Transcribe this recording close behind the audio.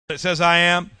It says I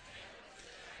am.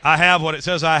 I have what it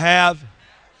says I have.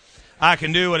 I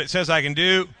can do what it says I can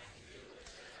do.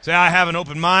 Say, I have an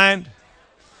open mind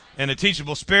and a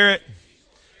teachable spirit.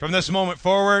 From this moment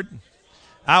forward,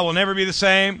 I will never be the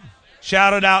same.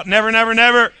 Shout it out, never, never,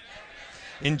 never.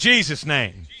 In Jesus'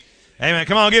 name. Amen.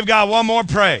 Come on, give God one more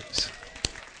praise.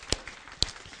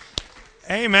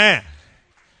 Amen.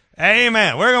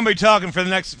 Amen. We're going to be talking for the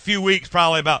next few weeks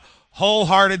probably about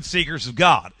wholehearted seekers of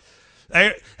God.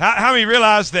 How many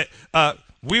realize that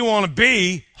we want to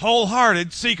be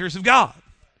wholehearted seekers of God?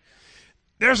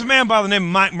 There's a man by the name of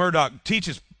Mike Murdock,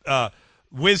 teaches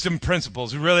wisdom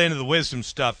principles. He's really into the wisdom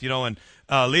stuff, and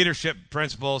leadership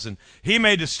principles. And he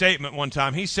made a statement one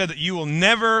time. He said that you will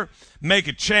never make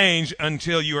a change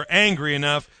until you are angry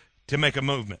enough to make a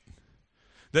movement.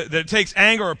 That it takes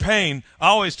anger or pain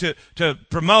always to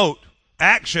promote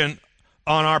action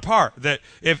on our part. That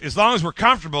as long as we're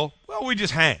comfortable, well, we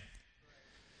just hang.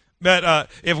 But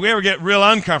if we ever get real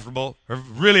uncomfortable or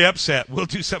really upset, we'll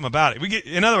do something about it.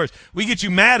 In other words, we get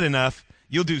you mad enough,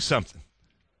 you'll do something.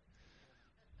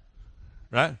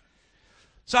 Right?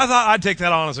 So I thought I'd take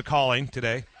that on as a calling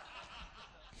today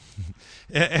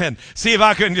and see if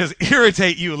I couldn't just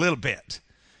irritate you a little bit.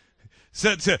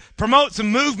 So to promote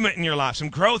some movement in your life, some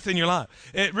growth in your life.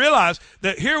 Realize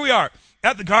that here we are.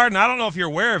 At the garden, I don't know if you're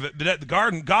aware of it, but at the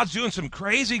garden, God's doing some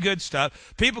crazy good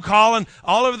stuff. People calling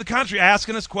all over the country,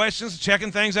 asking us questions,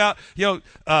 checking things out.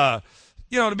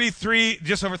 To be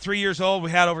just over 3 years old,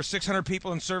 we had over 600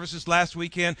 people in services last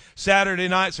weekend. Saturday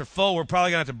nights are full. We're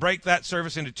probably going to have to break that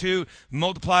service into two,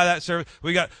 multiply that service.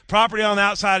 We got property on the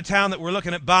outside of town that we're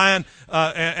looking at buying,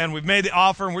 and we've made the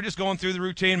offer, and we're just going through the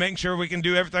routine, making sure we can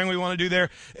do everything we want to do there.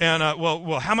 And,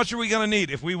 well, how much are we going to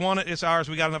need? If we want it, it's ours.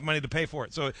 We got enough money to pay for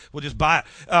it, so we'll just buy it.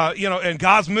 And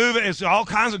God's moving. It's all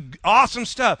kinds of awesome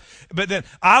stuff. But then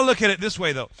I look at it this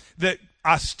way, though, that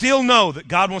I still know that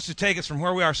God wants to take us from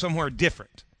where we are somewhere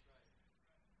different.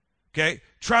 Okay?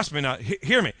 Trust me now.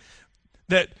 Hear me.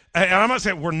 And I'm not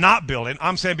saying we're not building.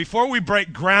 I'm saying before we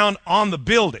break ground on the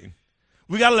building,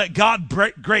 we got to let God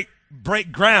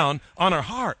break ground on our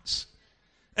hearts.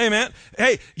 Amen.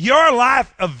 Hey, your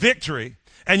life of victory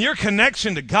and your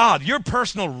connection to God, your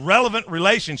personal relevant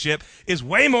relationship is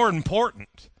way more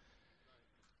important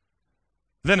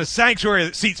than a sanctuary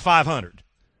that seats 500.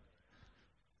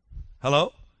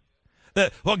 Hello?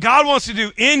 What God wants to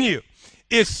do in you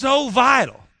is so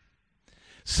vital.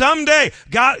 Someday,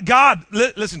 God,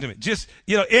 listen to me. Just,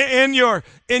 in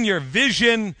your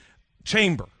vision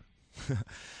chamber,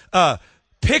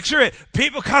 picture it.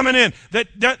 People coming in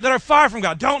that are far from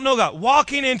God, don't know God,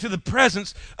 walking into the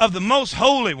presence of the Most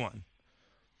Holy One.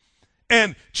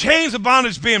 And chains of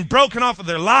bondage being broken off of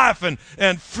their life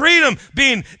and freedom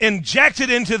being injected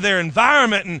into their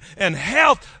environment and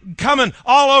health coming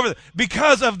all over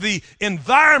because of the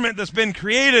environment that's been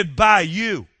created by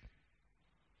you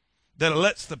that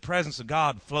lets the presence of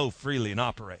God flow freely and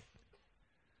operate.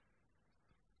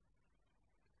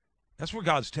 That's where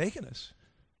God's taken us,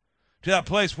 to that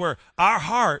place where our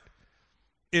heart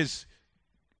is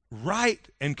right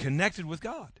and connected with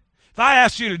God. If I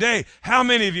asked you today, how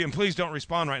many of you, and please don't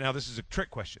respond right now, this is a trick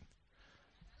question.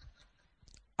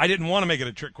 I didn't want to make it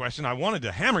a trick question. I wanted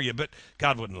to hammer you, but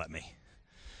God wouldn't let me.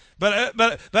 But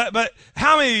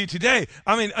how many of you today,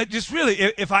 just really,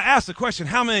 if I ask the question,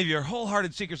 how many of you are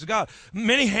wholehearted seekers of God?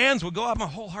 Many hands would go up, I'm a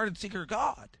wholehearted seeker of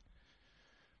God.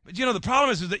 But the problem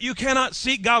is that you cannot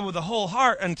seek God with a whole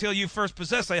heart until you first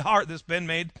possess a heart that's been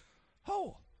made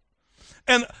whole.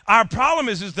 And our problem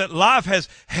is that life has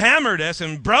hammered us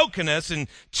and broken us and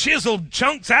chiseled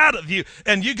chunks out of you.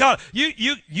 And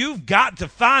you've got to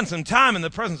find some time in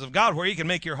the presence of God where He can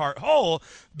make your heart whole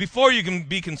before you can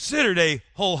be considered a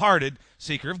wholehearted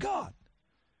seeker of God.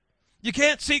 You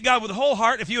can't seek God with a whole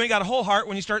heart if you ain't got a whole heart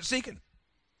when you start seeking.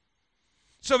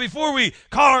 So before we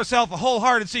call ourselves a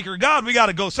wholehearted seeker of God, we got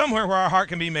to go somewhere where our heart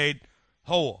can be made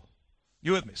whole.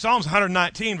 You with me? Psalms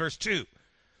 119, verse 2.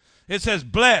 It says,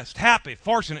 blessed, happy,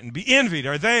 fortunate, and be envied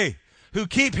are they who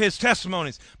keep His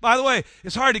testimonies. By the way,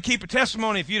 it's hard to keep a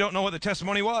testimony if you don't know what the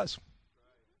testimony was.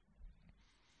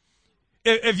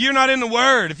 If you're not in the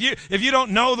Word, if you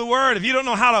don't know the Word, if you don't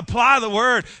know how to apply the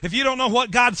Word, if you don't know what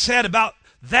God said about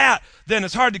that, then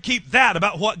it's hard to keep that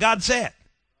about what God said.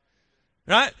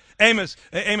 Right? Amos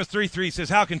 3:3 says,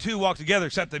 how can two walk together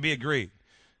except they be agreed?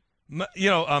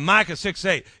 Micah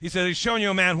 6:8, he says, He's shown you,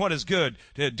 a man, what is good,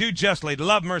 to do justly, to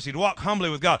love mercy, to walk humbly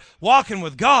with God. Walking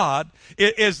with God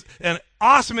is an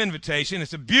awesome invitation.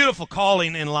 It's a beautiful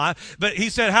calling in life. But he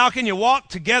said, how can you walk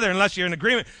together unless you're in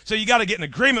agreement? So you got to get in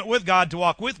agreement with God to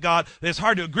walk with God. It's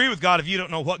hard to agree with God if you don't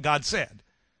know what God said.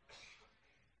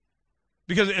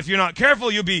 Because if you're not careful,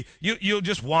 you'll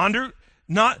just wander,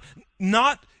 not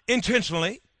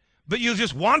intentionally, but you'll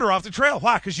just wander off the trail.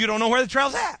 Why? Because you don't know where the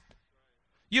trail's at.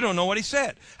 You don't know what he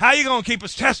said. How are you going to keep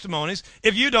his testimonies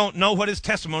if you don't know what his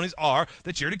testimonies are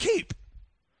that you're to keep?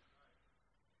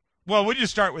 Well, we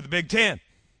just start with the Big Ten.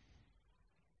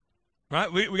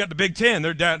 Right? We got the Big Ten.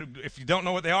 They're down. If you don't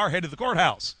know what they are, head to the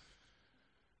courthouse.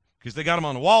 Because they got them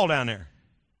on the wall down there.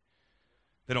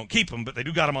 They don't keep them, but they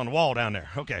do got them on the wall down there.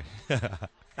 Okay.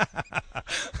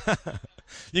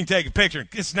 You can take a picture.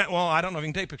 It's not, well, I don't know if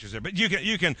you can take pictures there, but you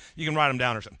can write them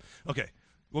down or something. Okay.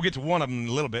 We'll get to one of them in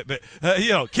a little bit, but,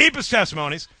 keep his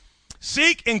testimonies.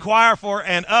 Seek, inquire for,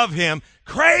 and of him.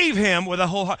 Crave him with a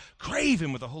whole heart. Crave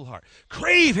him with a whole heart.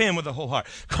 Crave him with a whole heart.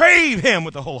 Crave him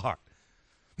with a whole heart.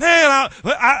 Man,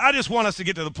 I just want us to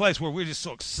get to the place where we're just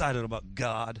so excited about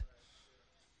God.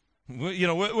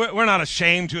 We're not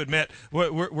ashamed to admit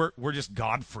we're just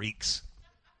God freaks.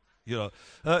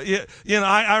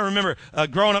 I remember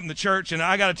growing up in the church, and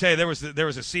I got to tell you, there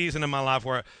was a season in my life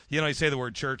where, you say the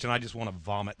word church, and I just want to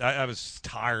vomit. I was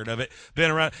tired of it.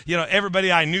 Been around,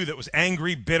 everybody I knew that was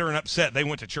angry, bitter, and upset, they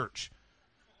went to church.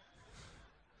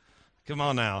 Come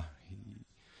on now.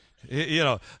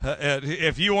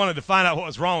 If you wanted to find out what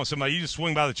was wrong with somebody, you just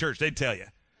swing by the church. They'd tell you.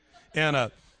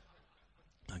 And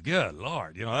good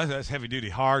Lord, that's heavy duty,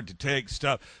 hard to take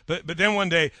stuff. But then one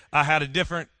day I had a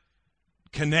different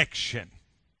connection.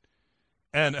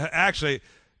 And actually,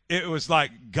 it was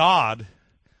like God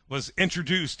was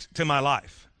introduced to my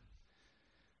life.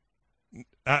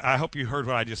 I hope you heard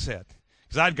what I just said.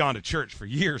 Because I'd gone to church for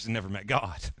years and never met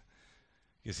God.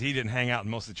 Because he didn't hang out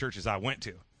in most of the churches I went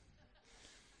to.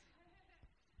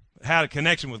 Had a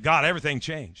connection with God, everything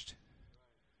changed.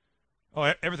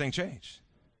 Oh, everything changed.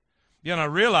 And I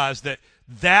realized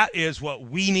that is what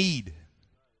we need.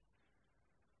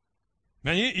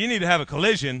 Man, you need to have a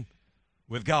collision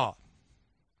with God.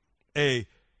 A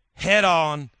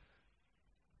head-on,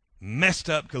 messed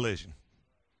up collision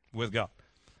with God.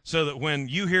 So that when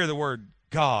you hear the word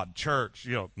God, church,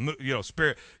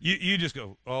 spirit, you just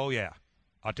go, oh yeah,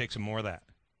 I'll take some more of that.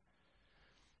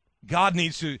 God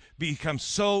needs to become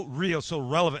so real, so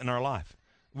relevant in our life.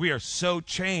 We are so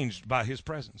changed by his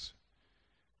presence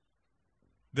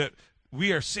that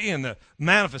we are seeing the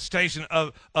manifestation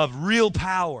of real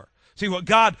power. See, what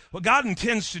God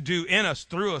intends to do in us,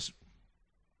 through us,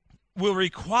 will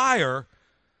require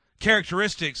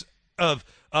characteristics of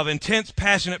intense,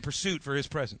 passionate pursuit for his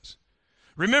presence.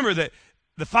 Remember that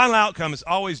the final outcome is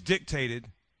always dictated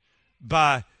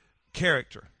by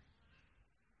character.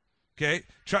 Okay?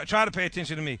 Try to pay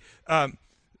attention to me.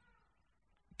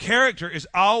 Character is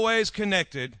always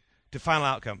connected to final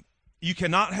outcome. You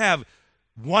cannot have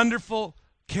wonderful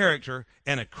character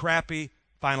and a crappy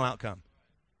final outcome.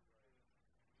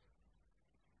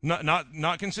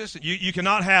 Not consistent. You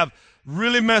cannot have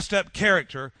really messed up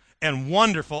character and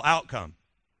wonderful outcome.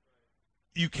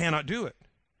 You cannot do it.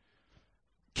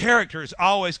 Character is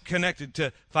always connected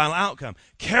to final outcome.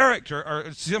 Character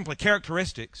are simply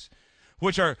characteristics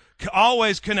which are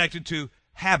always connected to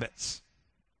habits.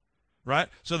 Right?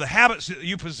 So the habits that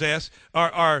you possess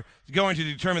are going to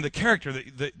determine the character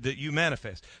that you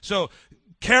manifest. So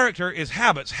character is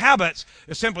habits. Habits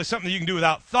is simply something that you can do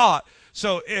without thought.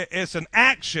 So it's an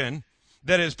action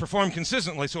that is performed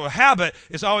consistently. So a habit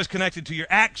is always connected to your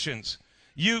actions.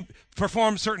 You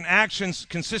perform certain actions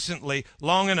consistently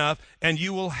long enough, and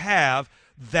you will have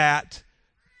that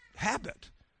habit.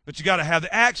 But you got to have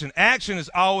the action. Action is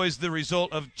always the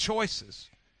result of choices.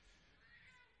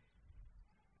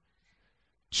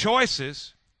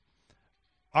 Choices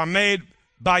are made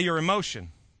by your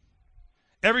emotion.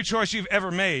 Every choice you've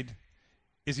ever made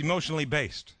is emotionally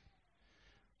based.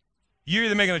 You're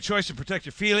either making a choice to protect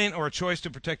your feeling or a choice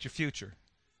to protect your future.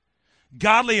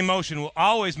 Godly emotion will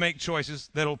always make choices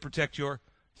that will protect your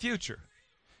future.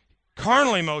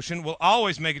 Carnal emotion will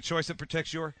always make a choice that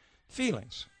protects your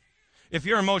feelings. If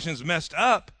your emotion is messed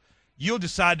up, you'll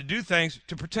decide to do things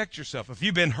to protect yourself. If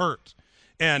you've been hurt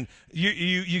and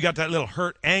you got that little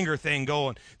hurt anger thing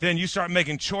going, then you start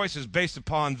making choices based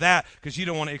upon that because you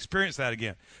don't want to experience that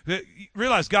again.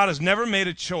 Realize God has never made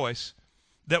a choice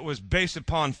that was based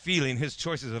upon feeling. His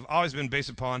choices have always been based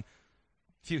upon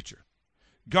future.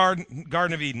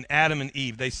 Garden of Eden, Adam and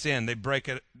Eve, they sin. They break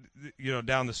it,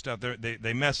 down the stuff.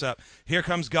 They mess up. Here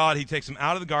comes God. He takes them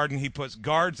out of the garden. He puts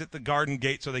guards at the garden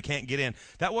gate so they can't get in.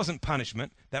 That wasn't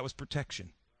punishment. That was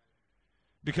protection.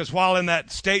 Because while in that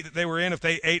state that they were in, if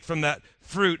they ate from that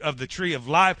fruit of the tree of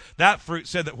life, that fruit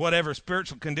said that whatever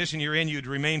spiritual condition you're in, you'd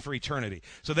remain for eternity.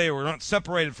 So they were not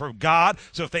separated from God.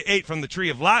 So if they ate from the tree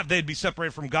of life, they'd be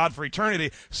separated from God for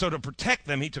eternity. So to protect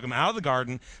them, he took them out of the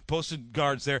garden, posted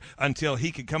guards there until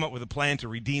he could come up with a plan to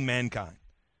redeem mankind.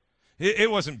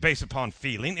 It wasn't based upon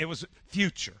feeling. It was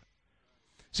future.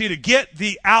 See, to get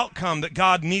the outcome that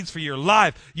God needs for your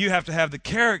life, you have to have the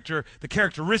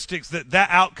characteristics that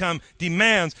outcome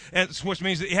demands, which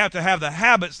means that you have to have the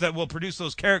habits that will produce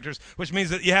those characters, which means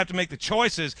that you have to make the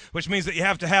choices, which means that you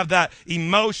have to have that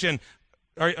emotion.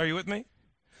 Are you with me?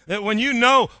 That when you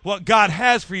know what God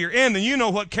has for your end, then you know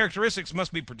what characteristics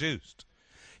must be produced.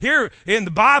 Here in the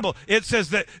Bible, it says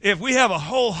that if we have a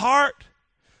whole heart,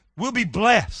 we'll be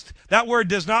blessed. That word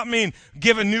does not mean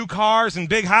given new cars and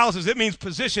big houses. It means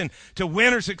position to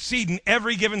win or succeed in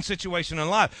every given situation in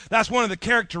life. That's one of the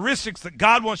characteristics that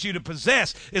God wants you to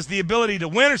possess, is the ability to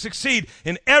win or succeed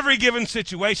in every given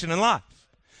situation in life.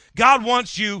 God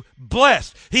wants you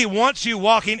blessed. He wants you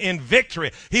walking in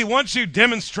victory. He wants you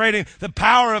demonstrating the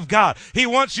power of God. He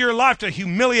wants your life to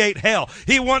humiliate hell.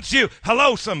 He wants you,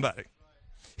 hello somebody.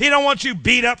 He don't want you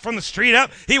beat up from the street up.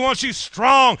 He wants you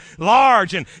strong,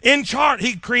 large, and in charge.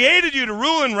 He created you to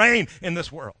rule and reign in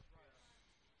this world.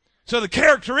 So the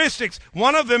characteristics,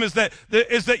 one of them is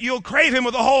that you'll crave him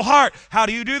with a whole heart. How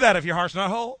do you do that if your heart's not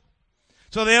whole?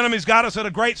 So the enemy's got us at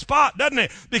a great spot, doesn't he?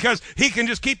 Because he can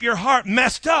just keep your heart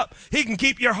messed up. He can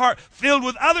keep your heart filled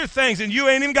with other things, and you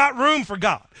ain't even got room for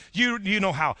God. You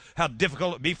know how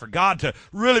difficult it'd be for God to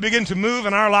really begin to move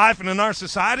in our life and in our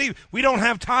society. We don't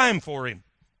have time for him.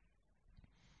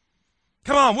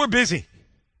 Come on, we're busy.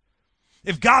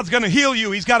 If God's going to heal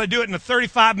you, he's got to do it in a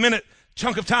 35-minute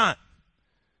chunk of time.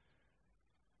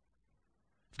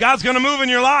 If God's going to move in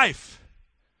your life,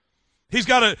 he's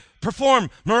got to perform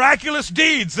miraculous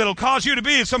deeds that'll cause you to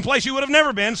be someplace you would have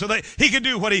never been, so that he could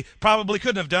do what he probably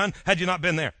couldn't have done had you not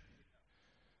been there.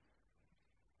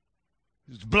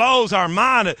 It blows our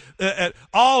mind at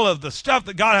all of the stuff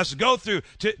that God has to go through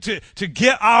to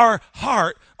get our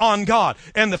heart on God.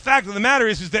 And the fact of the matter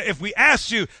is that if we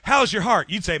asked you, how's your heart?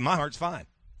 You'd say, my heart's fine.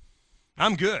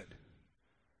 I'm good.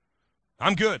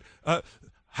 I'm good.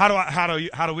 How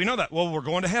do we know that? Well, we're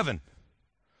going to heaven.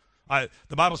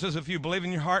 The Bible says if you believe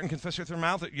in your heart and confess with your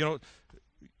mouth, that you're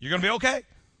going to be okay.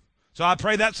 So I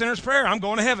prayed that sinner's prayer. I'm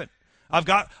going to heaven. I've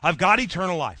got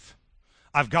eternal life.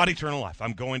 I've got eternal life.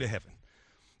 I'm going to heaven.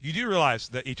 You do realize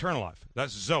that eternal life,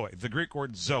 that's Zoe, the Greek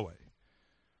word Zoe.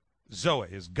 Zoe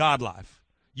is God life.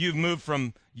 You've moved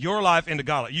from your life into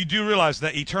God life. You do realize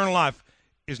that eternal life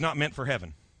is not meant for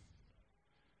heaven.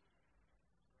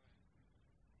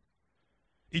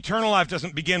 Eternal life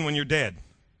doesn't begin when you're dead.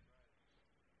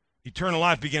 Eternal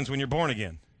life begins when you're born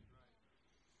again.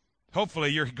 Hopefully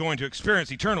you're going to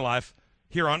experience eternal life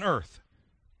here on earth.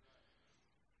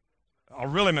 I'll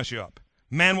really mess you up.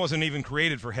 Man wasn't even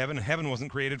created for heaven, and heaven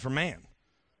wasn't created for man.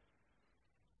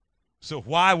 So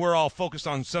why we're all focused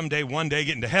on someday, one day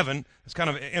getting to heaven, it's kind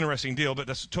of an interesting deal, but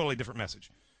that's a totally different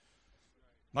message.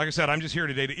 Like I said, I'm just here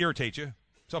today to irritate you,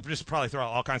 so I'll just probably throw out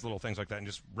all kinds of little things like that and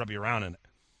just rub you around in it.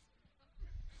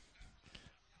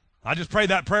 I just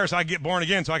prayed that prayer so I could get born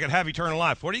again so I could have eternal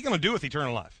life. What are you going to do with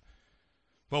eternal life?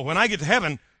 Well, when I get to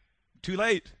heaven, too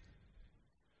late.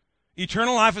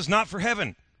 Eternal life is not for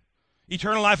heaven.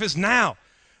 Eternal life is now.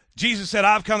 Jesus said,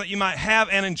 I've come that you might have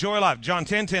and enjoy life. John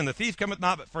 10:10, the thief cometh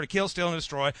not but for to kill, steal, and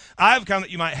destroy. I have come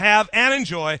that you might have and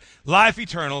enjoy life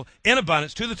eternal in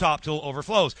abundance to the top till it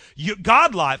overflows.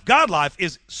 God life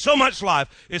is so much life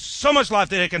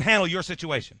that it can handle your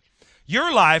situation.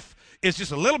 Your life is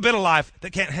just a little bit of life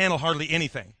that can't handle hardly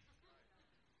anything.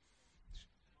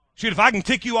 Shoot, if I can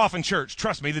tick you off in church,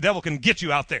 trust me, the devil can get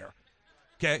you out there.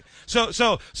 Okay, so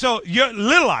your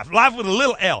little life with a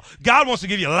little L. God wants to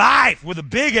give you life with a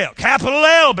big L, capital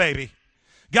L, baby.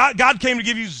 God came to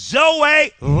give you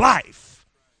Zoe life.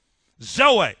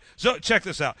 Zoe. So check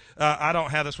this out. I don't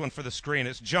have this one for the screen.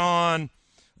 It's John,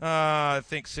 I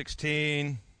think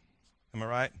 16. Am I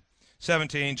right?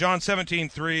 17. John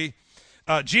 17:3.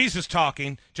 Jesus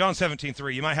talking, John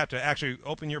 17:3. You might have to actually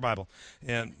open your Bible.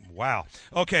 And wow.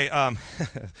 Okay,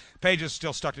 pages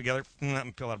still stuck together. Let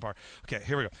me peel that apart. Okay,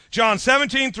 here we go. John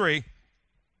 17:3.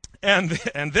 And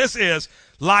this is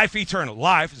life eternal.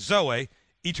 Life, Zoe,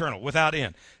 eternal, without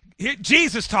end.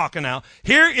 Jesus talking now.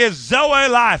 Here is Zoe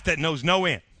life that knows no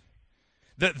end.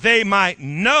 That they might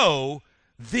know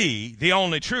thee, the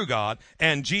only true God,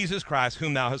 and Jesus Christ,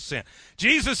 whom thou hast sent.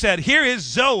 Jesus said, here is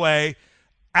Zoe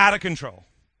out of control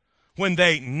when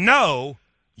they know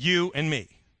you and me.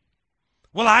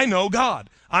 Well, I know God.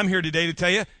 I'm here today to tell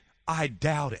you, I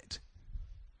doubt it.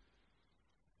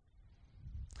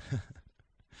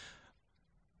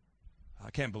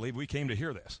 can't believe we came to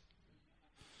hear this.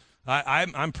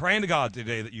 I'm praying to God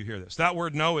today that you hear this. That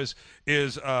word know is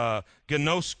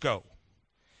gnosko.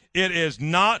 It is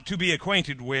not to be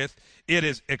acquainted with. It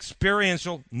is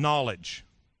experiential knowledge.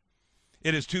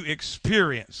 It is to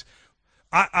experience.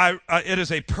 It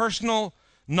is a personal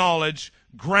knowledge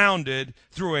grounded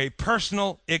through a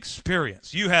personal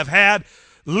experience. You have had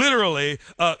literally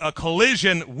a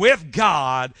collision with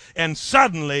God, and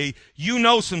suddenly you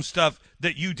know some stuff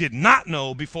that you did not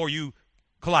know before you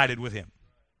collided with him.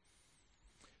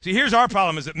 See, here's our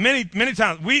problem, is that many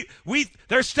times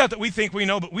there's stuff that we think we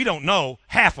know, but we don't know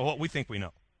half of what we think we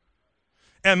know.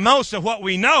 And most of what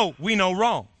we know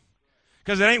wrong.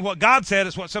 Because it ain't what God said,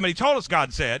 it's what somebody told us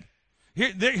God said.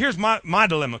 Here's my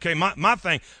dilemma, okay? My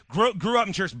thing, grew up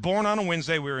in church, born on a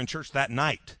Wednesday. We were in church that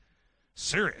night.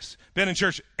 Serious. Been in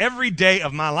church every day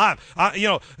of my life.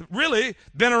 Really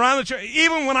been around the church.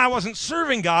 Even when I wasn't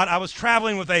serving God, I was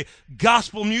traveling with a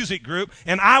gospel music group,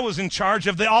 and I was in charge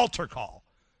of the altar call.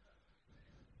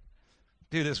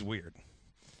 Dude, this is weird.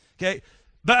 Okay?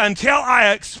 But until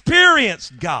I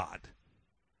experienced God,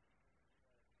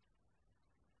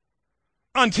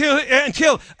 until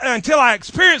I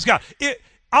experienced God,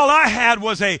 all I had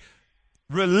was a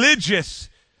religious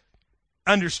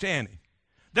understanding.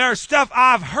 There's stuff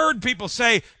I've heard people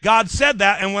say, God said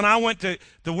that, and when I went to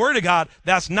the Word of God,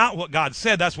 that's not what God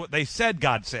said. That's what they said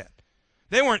God said.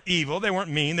 They weren't evil. They weren't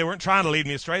mean. They weren't trying to lead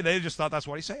me astray. They just thought that's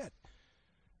what he said.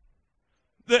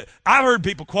 I've heard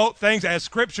people quote things as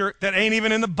scripture that ain't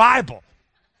even in the Bible.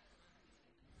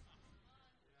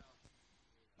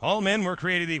 All men were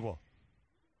created equal.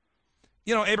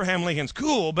 You know, Abraham Lincoln's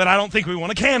cool, but I don't think we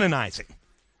want to canonize him.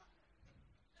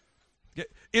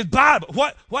 It's Bible.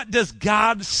 What does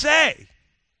God say?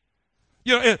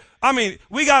 You know,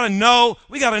 we got to know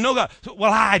God.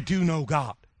 Well, I do know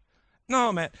God.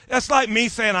 No, man. That's like me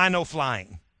saying I know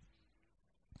flying.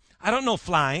 I don't know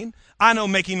flying. I know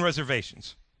making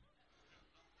reservations.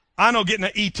 I know getting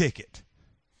an e-ticket.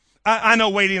 I know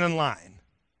waiting in line.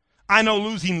 I know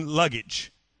losing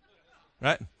luggage.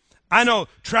 Right? I know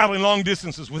traveling long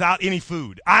distances without any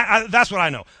food. That's what I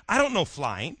know. I don't know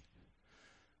flying.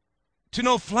 To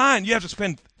know flying, you have to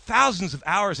spend thousands of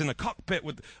hours in the cockpit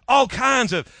with all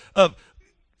kinds of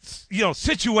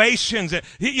situations that,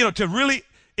 to really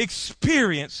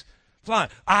experience flying.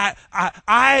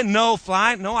 I know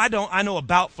flying. No, I don't. I know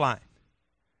about flying.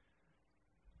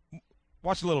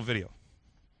 Watch a little video.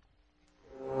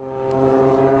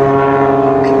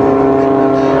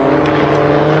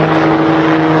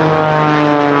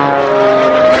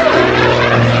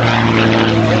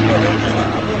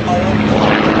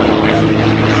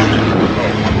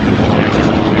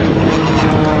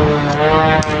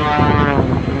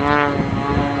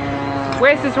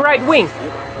 Where's his right wing?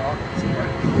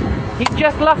 He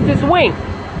just lost his wing.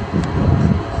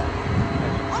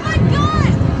 Oh my God!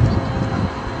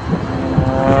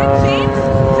 Is that James?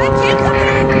 Is that James up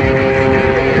there?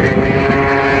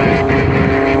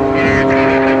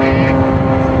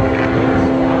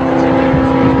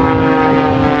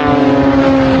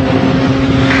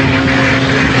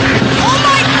 Oh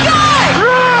my God!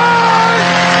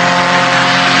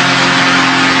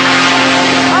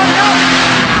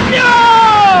 No!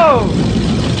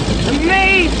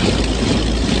 Amazing!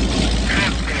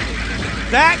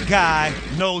 That guy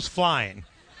knows flying.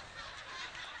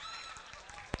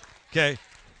 Okay?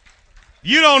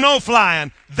 You don't know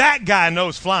flying. That guy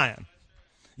knows flying.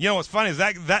 You know what's funny is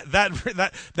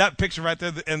that picture right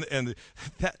there, and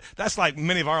that's like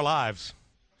many of our lives.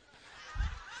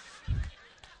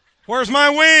 Where's my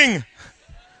wing?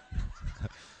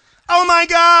 Oh my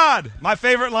God! My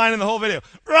favorite line in the whole video.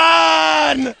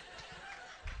 Run!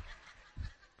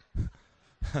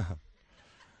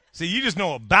 See, you just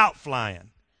know about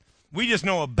flying. We just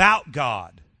know about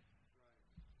God.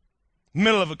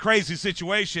 Middle of a crazy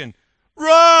situation.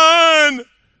 Run!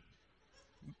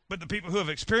 But the people who have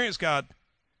experienced God,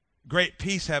 great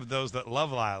peace have those that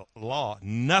love law.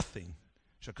 Nothing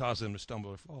shall cause them to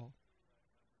stumble or fall.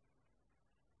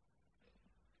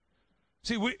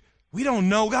 See, we don't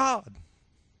know God.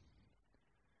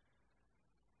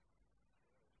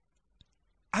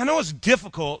 I know it's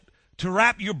difficult to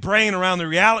wrap your brain around the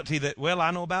reality that, well,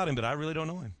 I know about him, but I really don't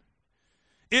know him.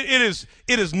 It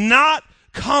is not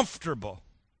comfortable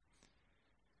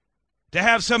to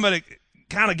have somebody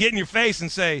kind of get in your face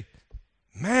and say,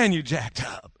 man, you jacked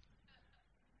up.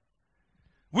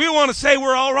 We want to say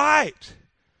we're all right.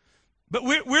 But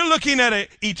we're looking at an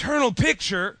eternal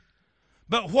picture.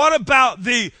 But what about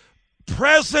the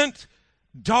present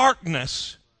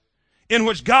darkness in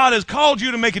which God has called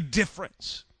you to make a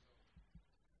difference?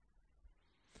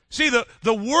 See,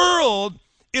 the world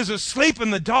is asleep in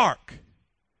the dark,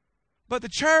 but the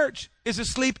church is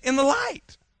asleep in the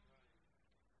light.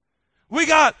 We've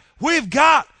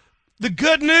got the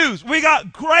good news. We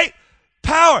got great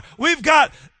power. We've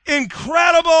got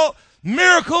incredible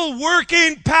miracle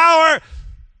working power.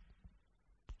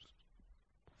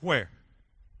 Where?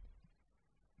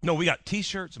 No, we got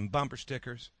t-shirts and bumper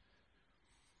stickers,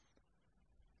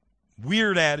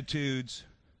 weird attitudes,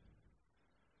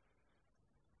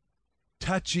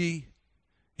 touchy,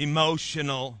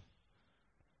 emotional.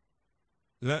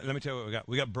 Let me tell you what we got.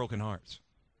 We got broken hearts.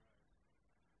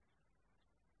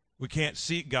 We can't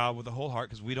seek God with a whole heart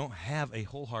because we don't have a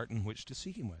whole heart in which to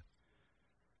seek him with.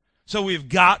 So we've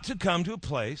got to come to a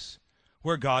place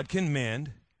where God can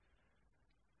mend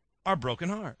our broken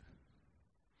heart.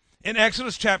 In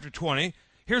Exodus chapter 20,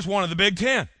 here's one of the big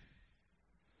 10.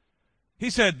 He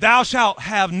said, "Thou shalt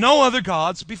have no other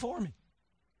gods before me."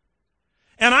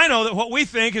 And I know that what we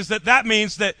think is that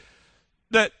means that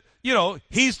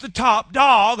he's the top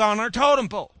dog on our totem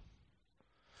pole.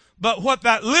 But what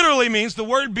that literally means, the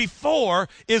word before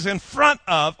is in front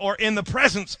of or in the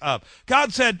presence of.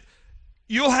 God said,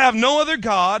 you'll have no other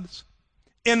gods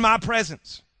in my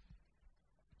presence.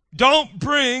 Don't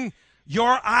bring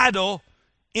your idol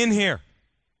in here.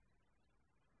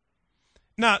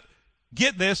 Now,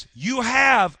 get this, you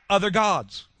have other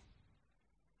gods.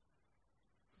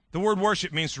 The word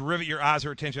worship means to rivet your eyes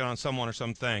or attention on someone or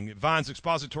something. Vine's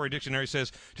Expository Dictionary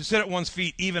says to sit at one's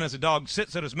feet even as a dog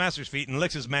sits at his master's feet and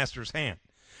licks his master's hand.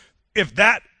 If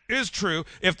that is true,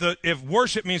 if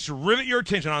worship means to rivet your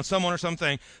attention on someone or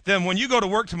something, then when you go to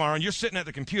work tomorrow and you're sitting at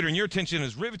the computer and your attention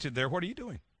is riveted there, what are you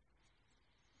doing?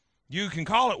 You can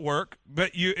call it work,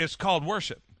 but it's called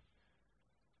worship.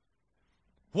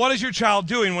 What is your child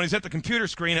doing when he's at the computer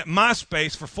screen at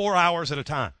MySpace for 4 hours at a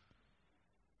time?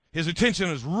 His attention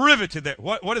is riveted there.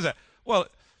 What is that? Well,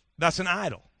 that's an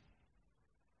idol.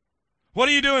 What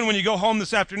are you doing when you go home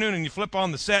this afternoon and you flip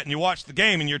on the set and you watch the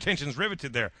game and your attention is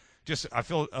riveted there? I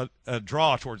feel a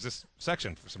draw towards this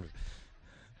section for some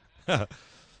reason.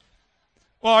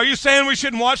 Well, are you saying we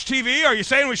shouldn't watch TV? Are you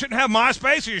saying we shouldn't have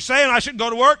MySpace? Are you saying I shouldn't go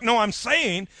to work? No, I'm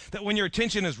saying that when your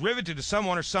attention is riveted to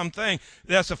someone or something,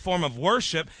 that's a form of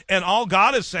worship. And all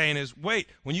God is saying is, wait,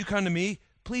 when you come to me,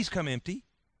 please come empty.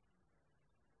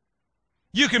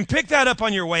 You can pick that up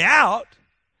on your way out,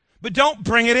 but don't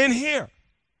bring it in here.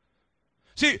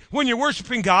 See, when you're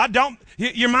worshiping God,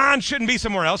 your mind shouldn't be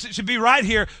somewhere else. It should be right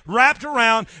here, wrapped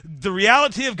around the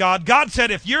reality of God. God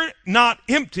said, if you're not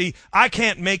empty, I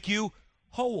can't make you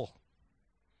whole.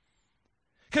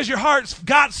 Because your heart's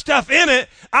got stuff in it,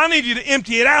 I need you to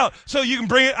empty it out so you can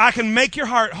bring it. I can make your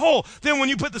heart whole. Then when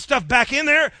you put the stuff back in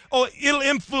there, it'll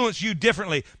influence you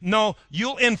differently. No,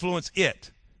 you'll influence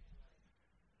it.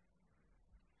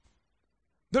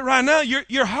 But right now,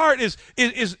 your heart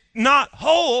is not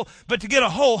whole, but to get a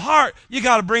whole heart, you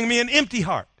got to bring me an empty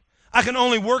heart. I can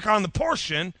only work on the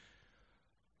portion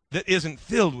that isn't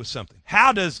filled with something.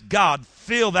 How does God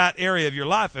fill that area of your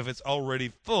life if it's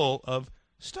already full of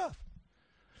stuff?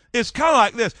 It's kind of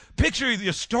like this. Picture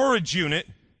your storage unit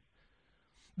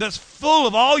that's full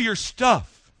of all your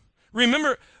stuff.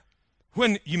 Remember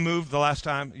when you moved the last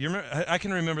time? I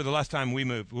can remember the last time we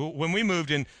moved. When we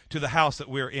moved into the house that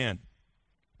we're in.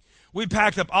 We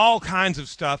packed up all kinds of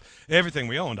stuff, everything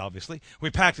we owned, obviously. We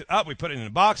packed it up. We put it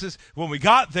in boxes. When we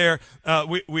got there,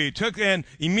 we took in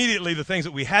immediately the things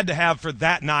that we had to have for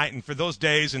that night and for those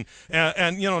days. And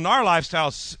in our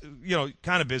lifestyle's,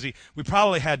 kind of busy. We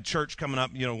probably had church coming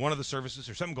up, one of the services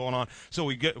or something going on. So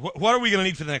what are we going to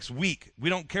need for the next week? We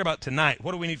don't care about tonight.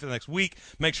 What do we need for the next week?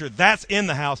 Make sure that's in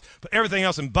the house. Put everything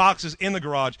else in boxes in the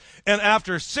garage. And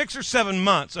after 6 or 7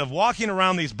 months of walking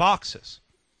around these boxes,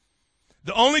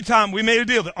 the only time we made a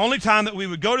deal, the only time that we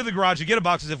would go to the garage to get a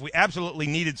box is if we absolutely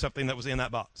needed something that was in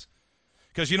that box.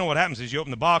 Because you know what happens is you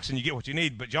open the box and you get what you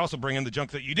need, but you also bring in the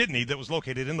junk that you didn't need that was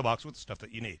located in the box with the stuff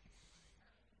that you need.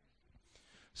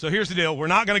 So here's the deal. We're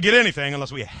not going to get anything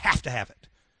unless we have to have it.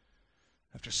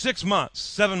 After 6 months,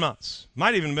 7 months,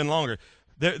 might even have been longer,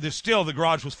 there's still the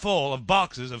garage was full of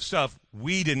boxes of stuff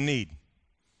we didn't need.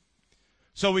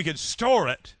 So we could store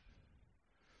it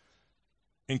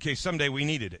in case someday we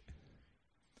needed it.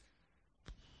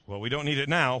 Well, we don't need it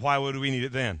now. Why would we need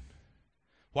it then?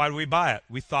 Why did we buy it?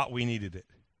 We thought we needed it.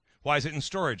 Why is it in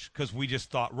storage? Because we just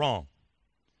thought wrong.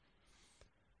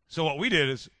 So what we did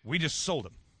is we just sold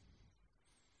them.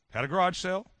 Had a garage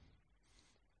sale.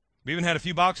 We even had a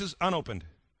few boxes unopened.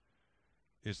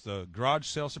 It's the garage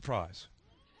sale surprise.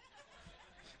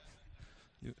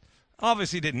 You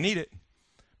obviously didn't need it,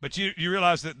 but you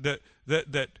realize that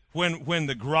that when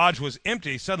the garage was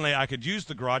empty, suddenly I could use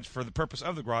the garage for the purpose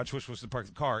of the garage, which was to park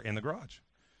the car in the garage.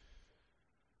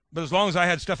 But as long as I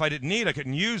had stuff I didn't need, I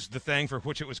couldn't use the thing for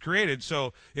which it was created,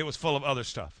 so it was full of other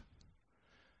stuff.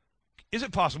 Is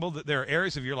it possible that there are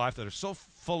areas of your life that are so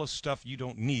full of stuff you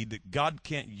don't need that God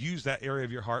can't use that area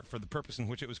of your heart for the purpose in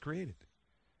which it was created?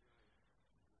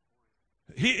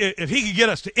 If he could get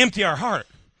us to empty our heart,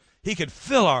 he could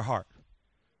fill our heart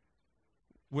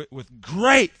with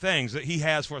great things that he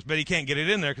has for us, but he can't get it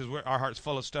in there because our heart's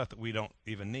full of stuff that we don't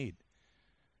even need.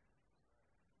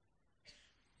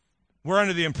 We're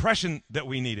under the impression that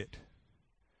we need it.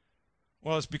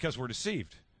 Well, it's because we're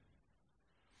deceived.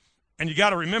 And you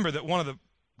got to remember that one of the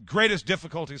greatest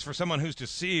difficulties for someone who's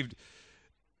deceived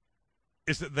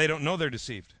is that they don't know they're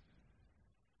deceived.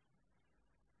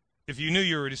 If you knew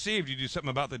you were deceived, you do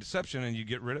something about the deception and you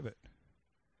get rid of it.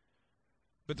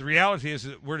 But the reality is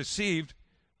that we're deceived.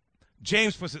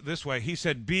 James puts it this way. He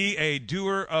said, be a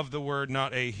doer of the word,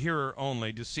 not a hearer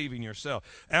only, deceiving yourself.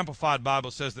 Amplified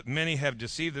Bible says that many have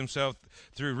deceived themselves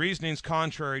through reasonings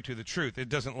contrary to the truth. It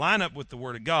doesn't line up with the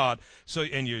word of God,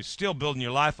 and you're still building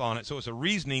your life on it. So it's a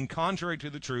reasoning contrary to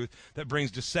the truth that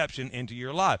brings deception into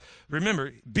your life.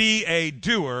 Remember, be a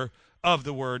doer of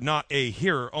the word, not a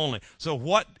hearer only. So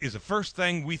what is the first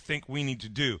thing we think we need to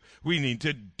do? We need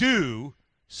to do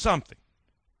something.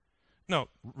 No,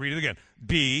 read it again.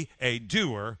 Be a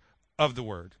doer of the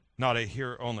word, not a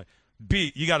hearer only.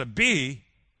 You got to be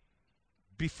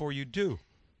before you do.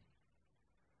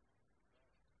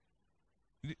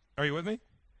 Are you with me?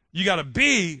 You got to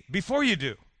be before you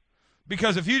do.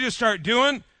 Because if you just start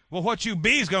doing, well, what you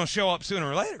be is going to show up sooner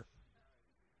or later.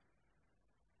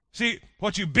 See,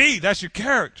 what you be, that's your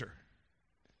character.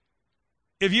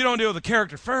 If you don't deal with the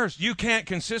character first, you can't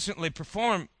consistently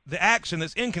perform the action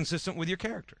that's inconsistent with your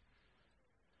character.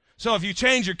 So if you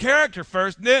change your character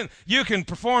first, then you can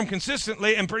perform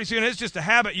consistently, and pretty soon it's just a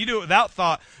habit. You do it without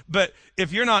thought. But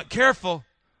if you're not careful,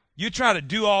 you try to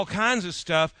do all kinds of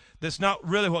stuff that's not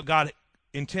really what God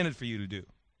intended for you to do.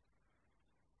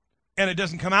 And it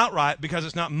doesn't come out right because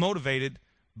it's not motivated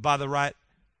by the right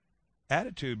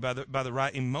attitude, by the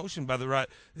right emotion, by the right,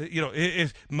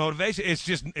 it's motivation. It's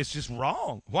just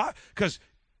wrong. Why? Because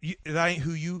that ain't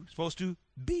who you supposed to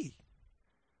be.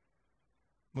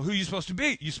 Well, who are you supposed to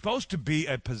be? You're supposed to be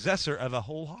a possessor of a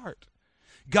whole heart.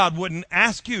 God wouldn't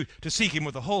ask you to seek him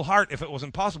with a whole heart if it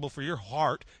wasn't possible for your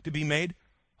heart to be made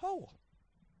whole.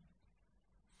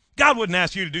 God wouldn't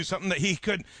ask you to do something that he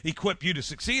couldn't equip you to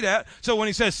succeed at. So when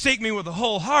he says, seek me with a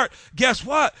whole heart, guess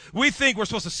what? We think we're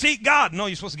supposed to seek God. No,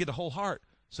 you're supposed to get the whole heart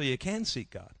so you can seek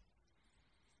God.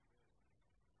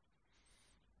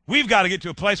 We've got to get to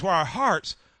a place where our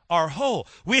hearts are whole.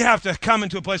 We have to come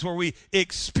into a place where we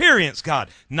experience God,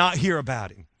 not hear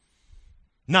about him,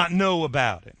 not know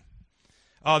about him.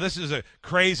 Oh, this is a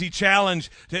crazy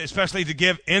challenge, especially to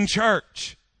give in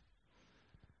church.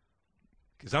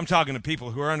 Because I'm talking to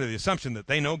people who are under the assumption that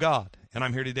they know God. And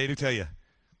I'm here today to tell you,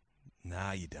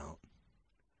 nah, you don't.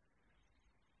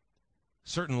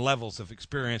 Certain levels of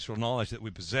experiential knowledge that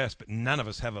we possess, but none of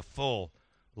us have a full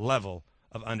level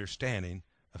of understanding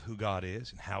of who God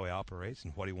is and how he operates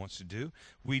and what he wants to do.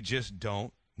 We just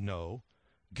don't know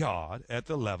God at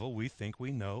the level we think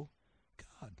we know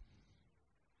God.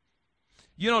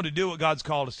 To do what God's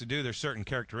called us to do, there's certain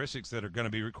characteristics that are going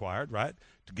to be required, right?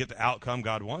 To get the outcome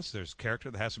God wants, there's character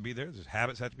that has to be there. There's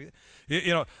habits that have to be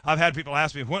there. I've had people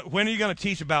ask me, when are you going to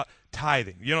teach about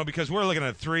tithing? Because we're looking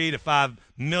at a $3 to $5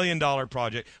 million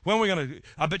project. When are we going to,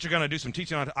 I bet you're going to do some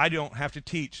teaching on it. I don't have to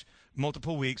teach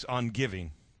multiple weeks on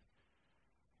giving.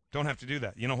 Don't have to do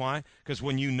that. You know why? Because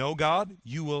when you know God,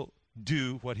 you will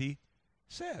do what he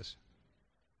says.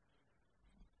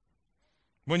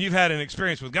 When you've had an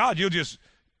experience with God,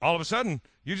 all of a sudden,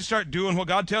 you just start doing what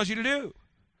God tells you to do.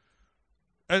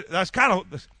 That's kind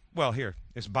of, here,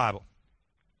 it's Bible.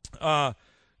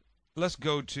 Let's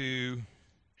go to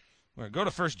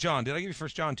 1 John. Did I give you 1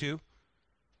 John 2?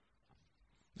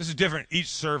 This is different each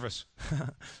service.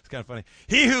 It's kind of funny.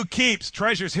 He who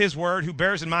treasures his word, who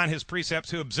bears in mind his precepts,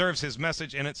 who observes his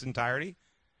message in its entirety.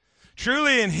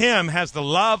 Truly in him has the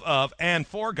love of and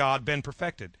for God been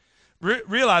perfected.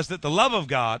 Realize that the love of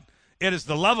God, it is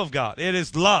the love of God. It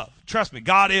is love. Trust me,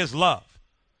 God is love.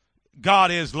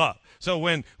 God is love. So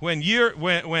when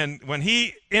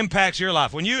he impacts your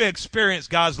life, when you experience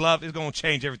God's love, it's going to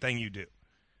change everything you do.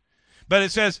 But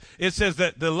it says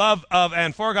that the love of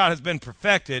and for God has been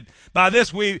perfected. By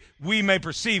this we may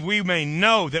perceive, we may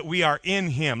know that we are in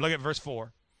him. Look at verse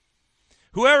 4.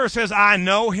 Whoever says, I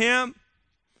know him,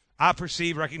 I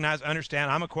perceive, recognize,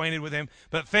 understand, I'm acquainted with him,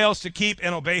 but fails to keep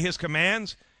and obey his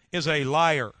commands is a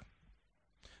liar.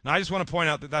 Now, I just want to point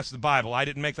out that that's the Bible. I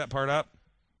didn't make that part up.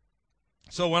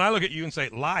 So when I look at you and say,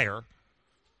 liar,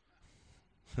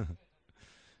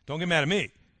 don't get mad at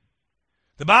me.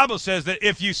 The Bible says that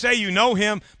if you say you know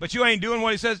him, but you ain't doing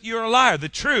what he says, you're a liar. The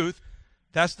truth,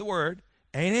 that's the word,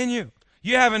 ain't in you.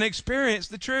 You haven't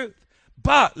experienced the truth.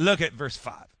 But look at verse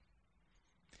 5.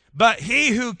 But he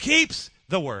who keeps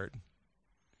the word,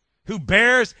 who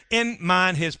bears in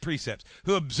mind his precepts,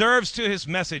 who observes to his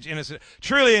message,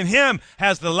 truly in him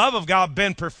has the love of God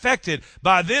been perfected.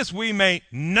 By this we may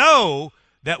know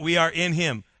that we are in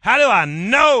him. How do I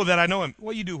know that I know him?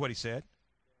 Well, you do what he said.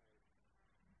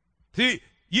 See,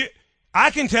 I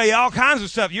can tell you all kinds of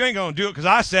stuff. You ain't going to do it because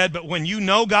I said, but when you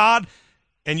know God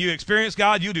and you experience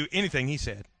God, you'll do anything he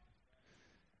said.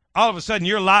 All of a sudden,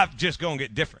 your life just going to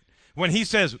get different. When he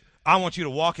says, I want you to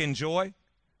walk in joy,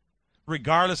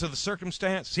 regardless of the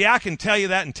circumstance. See, I can tell you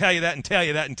that and tell you that and tell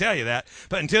you that and tell you that,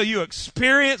 but until you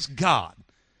experience God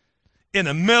in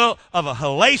the middle of a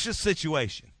hellacious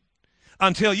situation,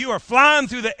 until you are flying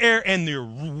through the air and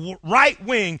your right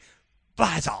wing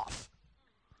flies off,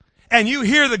 and you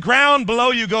hear the ground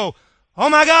below you go, oh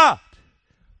my God,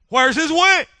 where's his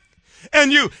wing?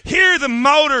 And you hear the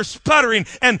motor sputtering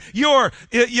and your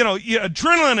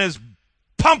adrenaline is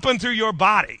pumping through your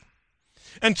body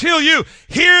until you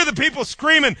hear the people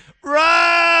screaming,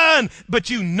 run, but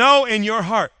you know in your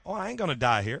heart, oh, I ain't going to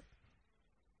die here.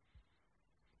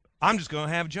 I'm just going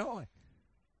to have joy.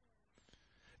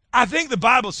 I think the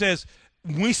Bible says,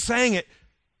 we sang it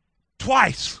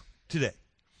twice today.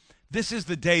 This is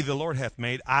the day the Lord hath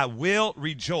made. I will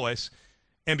rejoice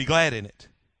and be glad in it.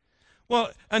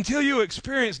 Well, until you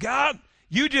experience God,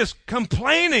 you just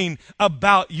complaining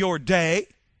about your day,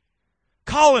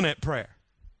 calling it prayer.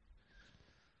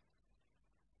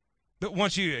 But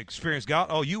once you experience God,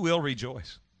 oh, you will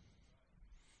rejoice.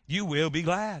 You will be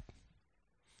glad.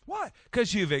 Why?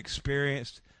 Because you've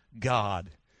experienced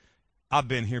God. I've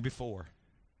been here before.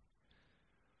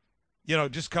 You know,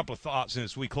 just a couple of thoughts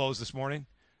as we close this morning.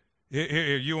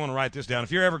 Here, you want to write this down.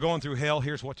 If you're ever going through hell,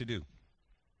 here's what to do.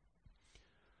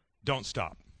 Don't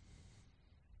stop.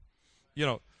 You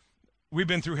know, we've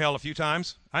been through hell a few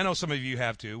times. I know some of you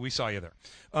have too. We saw you there.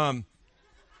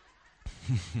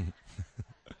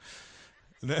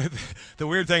 The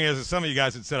weird thing is that some of you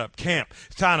guys had set up camp.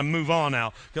 It's time to move on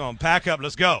now. Come on, pack up.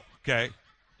 Let's go. Okay.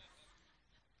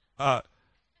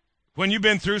 When you've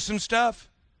been through some stuff,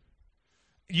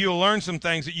 you'll learn some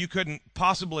things that you couldn't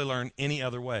possibly learn any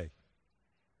other way.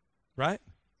 Right?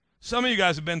 Some of you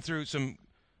guys have been through some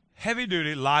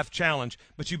heavy-duty life challenge,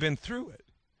 but you've been through it.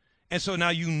 And so now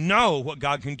you know what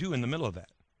God can do in the middle of that.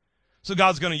 So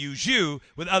God's going to use you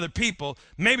with other people,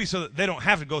 maybe so that they don't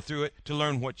have to go through it to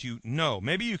learn what you know.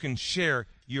 Maybe you can share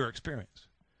your experience.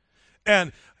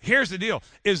 And here's the deal,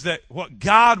 is that what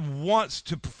God wants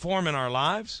to perform in our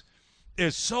lives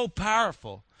is so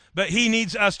powerful, but he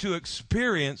needs us to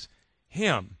experience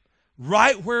him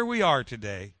right where we are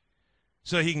today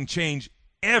so he can change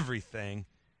everything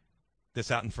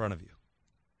that's out in front of you.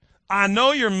 I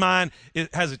know your mind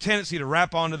has a tendency to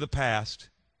wrap onto the past,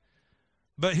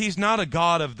 but he's not a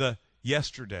God of the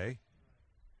yesterday.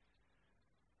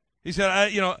 He said,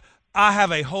 I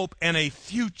have a hope and a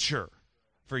future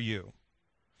for you.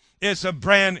 It's a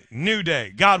brand new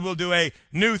day. God will do a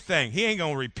new thing. He ain't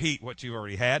going to repeat what you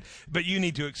already had, but you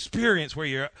need to experience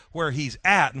where he's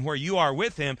at and where you are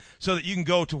with him so that you can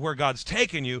go to where God's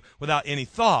taken you without any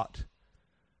thought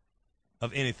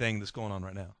of anything that's going on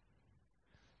right now.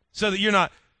 So that you're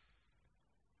not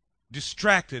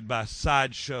distracted by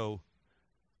sideshow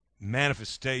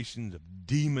manifestations of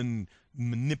demon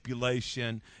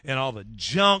manipulation and all the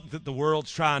junk that the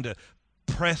world's trying to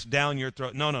press down your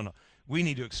throat. No. We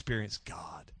need to experience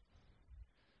God.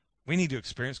 We need to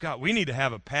experience God. We need to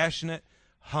have a passionate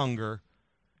hunger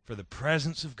for the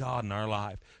presence of God in our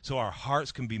life so our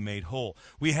hearts can be made whole.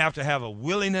 We have to have a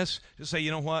willingness to say,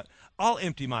 you know what? I'll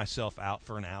empty myself out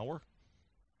for an hour.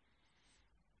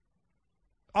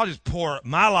 I'll just pour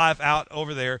my life out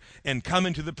over there and come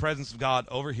into the presence of God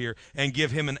over here and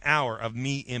give him an hour of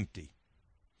me empty.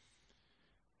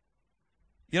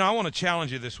 You know, I want to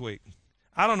challenge you this week.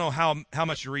 I don't know how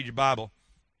much you read your Bible.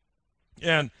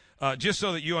 And just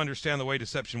so that you understand the way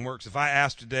deception works, if I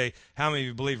asked today how many of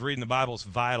you believe reading the Bible is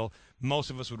vital, most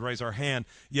of us would raise our hand.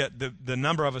 Yet the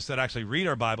number of us that actually read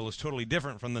our Bible is totally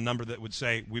different from the number that would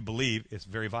say we believe it's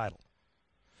very vital.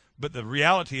 But the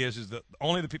reality is that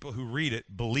only the people who read it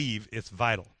believe it's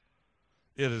vital.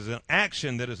 It is an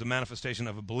action that is a manifestation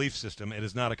of a belief system. It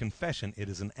is not a confession. It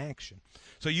is an action.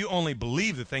 So you only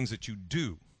believe the things that you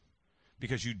do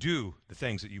because you do the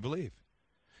things that you believe.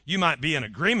 You might be in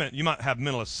agreement. You might have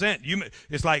mental assent.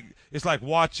 It's like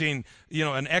watching,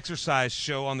 an exercise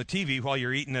show on the TV while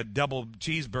you're eating a double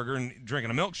cheeseburger and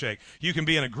drinking a milkshake. You can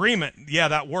be in agreement. Yeah,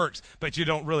 that works, but you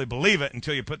don't really believe it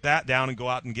until you put that down and go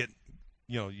out and get,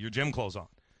 your gym clothes on,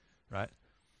 right?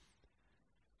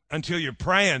 Until you're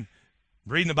praying,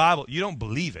 reading the Bible, you don't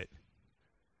believe it.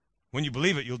 When you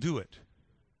believe it, you'll do it.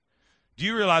 Do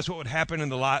you realize what would happen in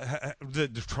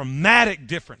the traumatic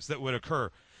difference that would occur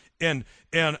in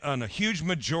a huge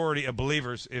majority of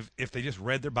believers if they just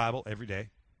read their Bible every day?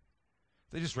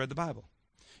 They just read the Bible.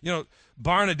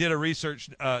 Barna did a research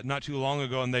not too long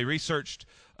ago, and they researched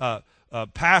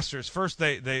pastors. First,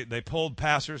 they polled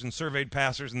pastors and surveyed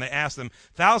pastors, and they asked them,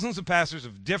 thousands of pastors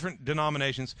of different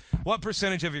denominations, what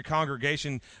percentage of your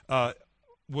congregation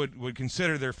would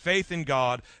consider their faith in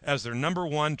God as their number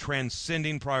one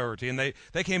transcending priority? And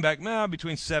they came back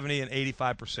between 70 and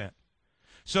 85%.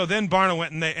 So then Barna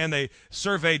went and they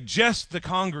surveyed just the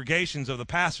congregations of the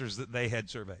pastors that they had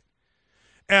surveyed.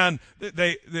 And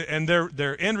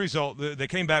their end result, they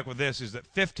came back with this, is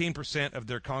that 15% of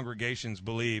their congregations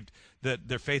believed that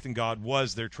their faith in God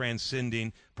was their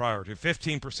transcending priority.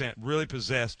 15% really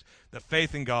possessed the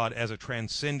faith in God as a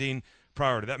transcending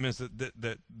priority. That means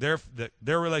that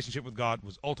their relationship with God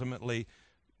was ultimately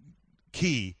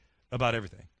key about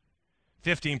everything.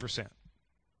 15%.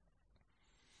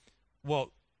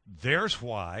 Well, there's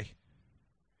why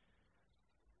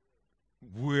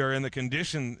we are in the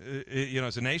condition,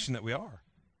 as a nation that we are.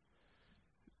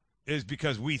 Is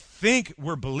because we think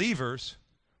we're believers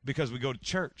because we go to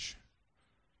church.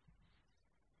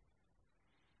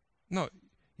 No,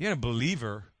 you're not a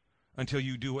believer until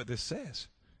you do what this says.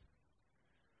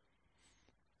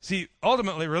 See,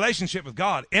 ultimately, relationship with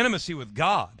God, intimacy with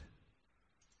God,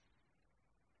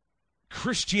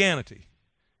 Christianity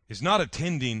is not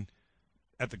attending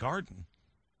at the garden.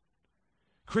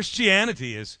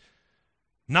 Christianity is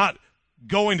not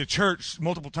going to church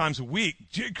multiple times a week.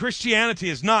 Christianity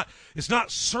is not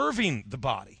serving the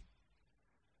body.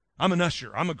 I'm an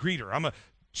usher. I'm a greeter. I'm a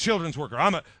children's worker.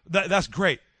 That's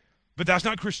great. But that's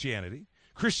not Christianity.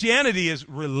 Christianity is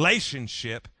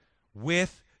relationship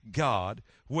with God,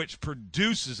 which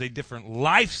produces a different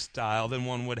lifestyle than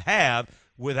one would have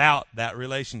without that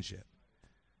relationship.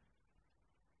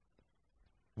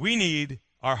 We need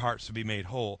our hearts to be made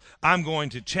whole. I'm going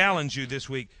to challenge you this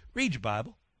week. Read your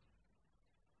Bible.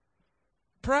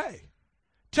 Pray.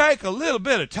 Take a little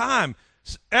bit of time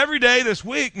every day this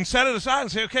week and set it aside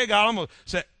and say, okay, God, I'm going to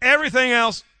set everything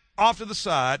else off to the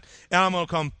side, and I'm going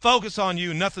to come focus on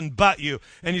you, nothing but you.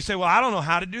 And you say, well, I don't know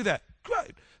how to do that.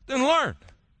 Great. Then learn.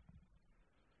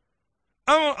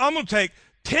 I'm going to take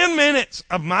 10 minutes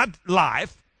of my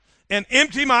life and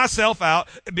empty myself out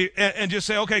and just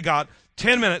say, okay, God,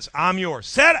 10 minutes, I'm yours.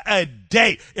 Set a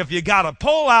date. If you got to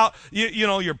pull out,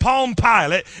 your Palm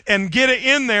Pilot and get it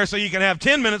in there so you can have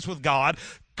 10 minutes with God,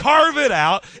 carve it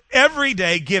out every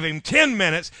day, give him 10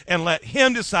 minutes, and let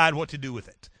him decide what to do with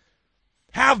it.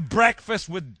 Have breakfast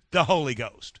with the Holy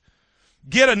Ghost.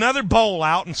 Get another bowl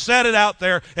out and set it out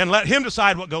there and let him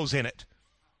decide what goes in it.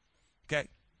 Okay?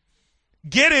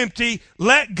 Get empty.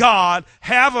 Let God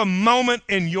have a moment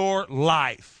in your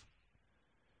life.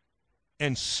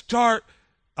 And start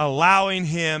allowing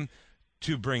him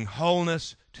to bring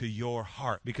wholeness to your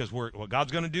heart. Because what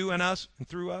God's going to do in us and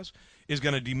through us is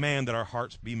going to demand that our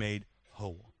hearts be made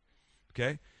whole.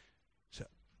 Okay?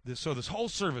 So this whole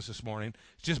service this morning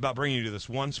is just about bringing you to this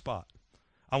one spot.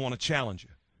 I want to challenge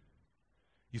you.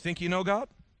 You think you know God?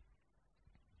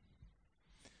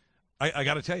 I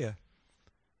got to tell you,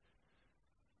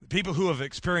 the people who have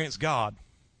experienced God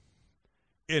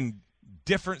in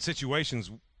different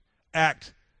situations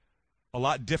act a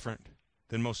lot different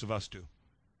than most of us do.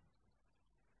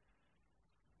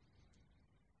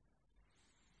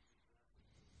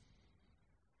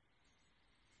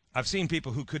 I've seen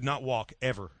people who could not walk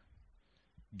ever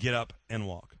get up and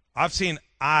walk. I've seen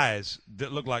eyes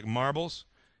that look like marbles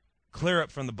clear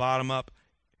up from the bottom up,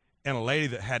 and a lady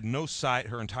that had no sight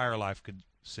her entire life could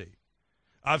see.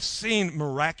 I've seen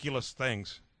miraculous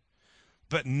things,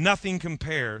 but nothing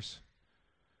compares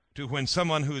to when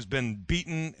someone who has been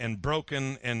beaten and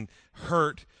broken and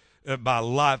hurt by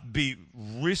life be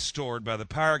restored by the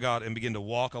power of God and begin to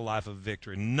walk a life of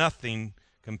victory. Nothing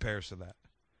compares to that.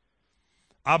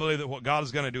 I believe that what God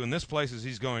is going to do in this place is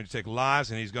he's going to take lives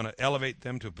and he's going to elevate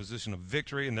them to a position of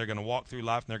victory, and they're going to walk through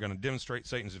life and they're going to demonstrate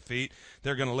Satan's defeat.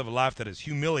 They're going to live a life that is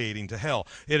humiliating to hell.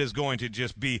 It is going to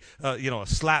just be, a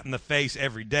slap in the face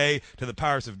every day to the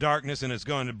powers of darkness, and it's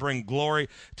going to bring glory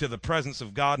to the presence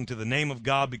of God and to the name of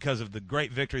God because of the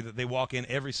great victory that they walk in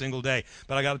every single day.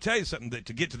 But I got to tell you something, that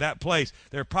to get to that place,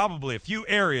 there are probably a few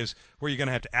areas where you're going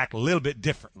to have to act a little bit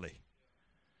differently.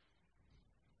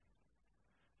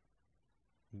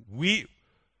 We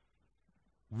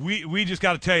just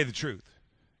got to tell you the truth,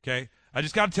 okay? I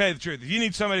just got to tell you the truth. If you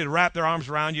need somebody to wrap their arms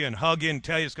around you and hug you and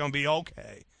tell you it's going to be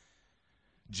okay,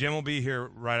 Jim will be here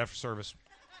right after service,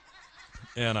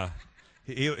 and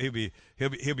he'll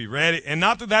be ready. And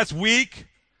not that that's weak,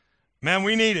 man.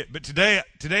 We need it. But today,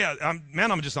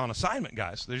 I'm just on assignment,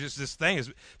 guys. There's just this thing is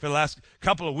for the last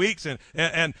couple of weeks,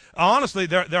 and honestly,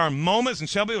 there are moments, and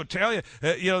Shelby will tell you,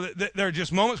 there are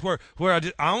just moments where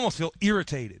I almost feel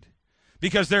irritated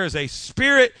because there is a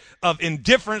spirit of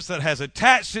indifference that has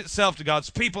attached itself to God's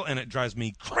people, and it drives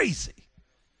me crazy.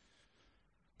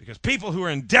 Because people who are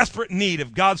in desperate need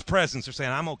of God's presence are saying,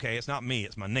 I'm okay, it's not me,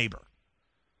 it's my neighbor.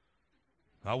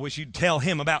 I wish you'd tell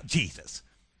him about Jesus.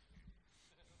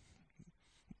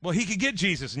 Well, he could get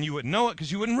Jesus and you wouldn't know it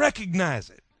because you wouldn't recognize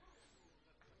it.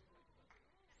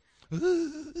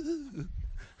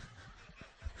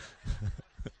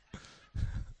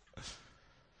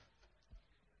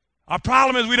 Our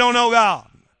problem is we don't know God.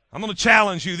 I'm going to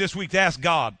challenge you this week to ask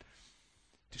God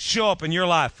to show up in your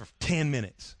life for 10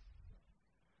 minutes.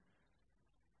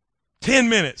 10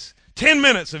 minutes. 10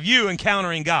 minutes of you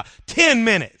encountering God. 10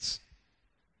 minutes.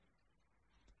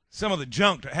 Some of the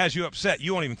junk that has you upset,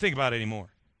 you won't even think about it anymore.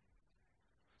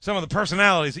 Some of the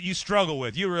personalities that you struggle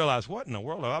with, you realize, what in the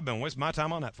world have I been wasting my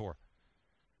time on that for?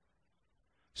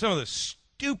 Some of the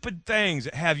stupid things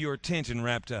that have your attention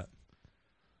wrapped up.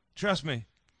 Trust me,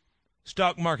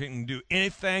 stock market can do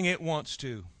anything it wants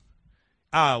to.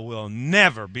 I will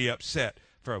never be upset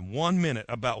for 1 minute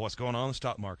about what's going on in the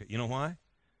stock market. You know why?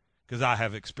 Because I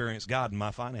have experienced God in my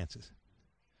finances.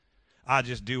 I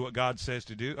just do what God says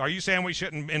to do. Are you saying we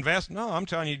shouldn't invest? No, I'm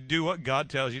telling you, do what God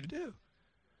tells you to do.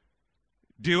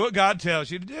 Do what God tells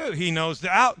you to do. He knows the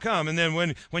outcome. And then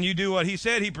when you do what he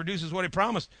said, he produces what he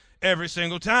promised every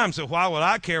single time. So why would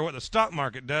I care what the stock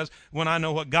market does when I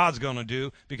know what God's going to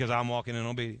do because I'm walking in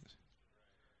obedience?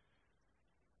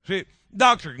 See,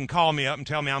 doctor can call me up and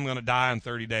tell me I'm going to die in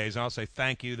 30 days, and I'll say,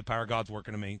 thank you, the power of God's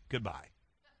working in me. Goodbye.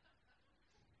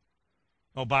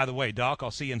 Oh, by the way, doc,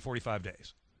 I'll see you in 45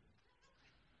 days.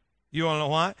 You want to know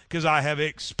why? Because I have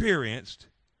experienced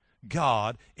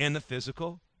God in the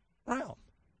physical realm.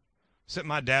 Sent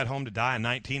my dad home to die in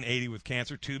 1980 with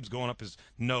cancer, tubes going up his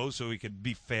nose so he could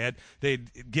be fed.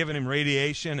 They'd given him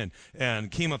radiation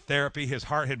and chemotherapy. His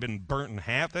heart had been burnt in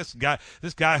half. This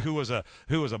guy who was a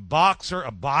boxer,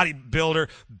 a bodybuilder,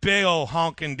 big old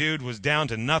honking dude, was down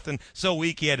to nothing. So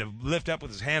weak he had to lift up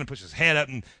with his hand and push his head up,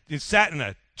 and he sat in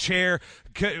a chair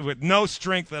with no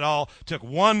strength at all, took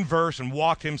one verse and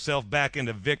walked himself back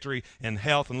into victory and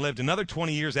health, and lived another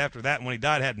 20 years after that. And when he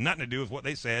died, it had nothing to do with what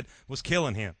they said was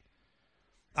killing him.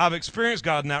 I've experienced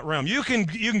God in that realm. You can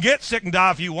get sick and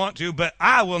die if you want to, but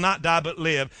I will not die but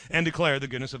live and declare the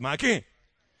goodness of my King.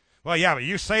 Well, yeah, but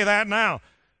you say that now.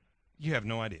 You have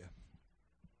no idea.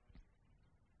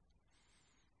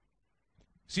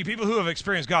 See, people who have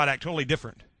experienced God act totally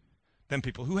different than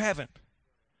people who haven't.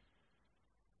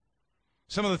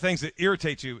 Some of the things that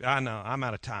irritate you, I know, I'm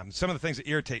out of time. Some of the things that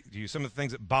irritate you, some of the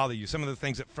things that bother you, some of the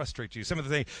things that frustrate you, some of the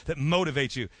things that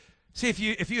motivate you. See, if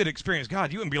you had experienced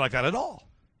God, you wouldn't be like that at all.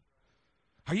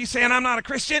 Are you saying I'm not a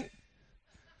Christian?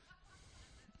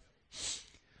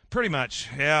 Pretty much.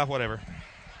 Yeah, whatever.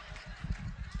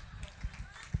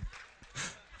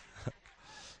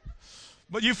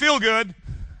 But you feel good,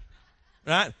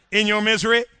 right? In your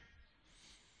misery.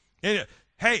 Hey,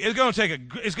 it's going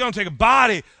to take a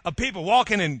body of people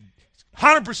walking in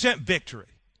 100% victory.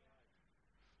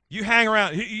 You hang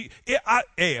around. Hey,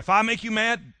 if I make you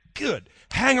mad, good.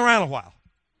 Hang around a while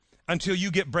until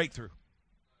you get breakthrough.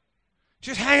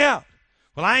 Just hang out.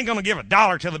 Well, I ain't going to give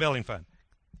 $1 to the building fund.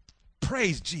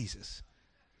 Praise Jesus.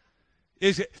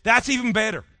 That's even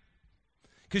better,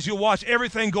 because you'll watch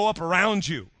everything go up around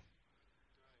you.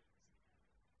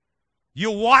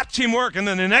 You'll watch him work, and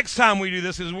then the next time we do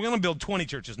this is we're going to build 20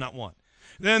 churches, not one.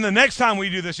 Then the next time we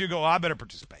do this, you go, I better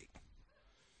participate.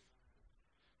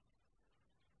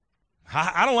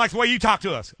 I don't like the way you talk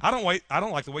to us. I don't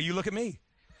like the way you look at me.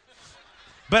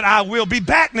 But I will be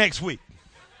back next week.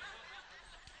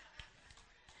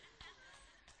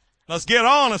 Let's get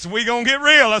honest. We're going to get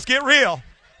real. Let's get real.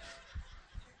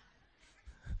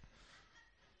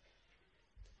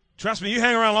 Trust me, you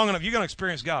hang around long enough, you're going to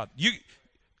experience God.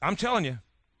 I'm telling you,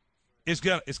 it's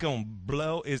going to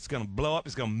blow up, it's going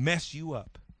to mess you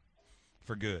up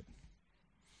for good.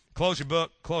 Close your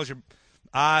book, close your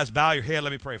eyes, bow your head,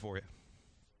 let me pray for you.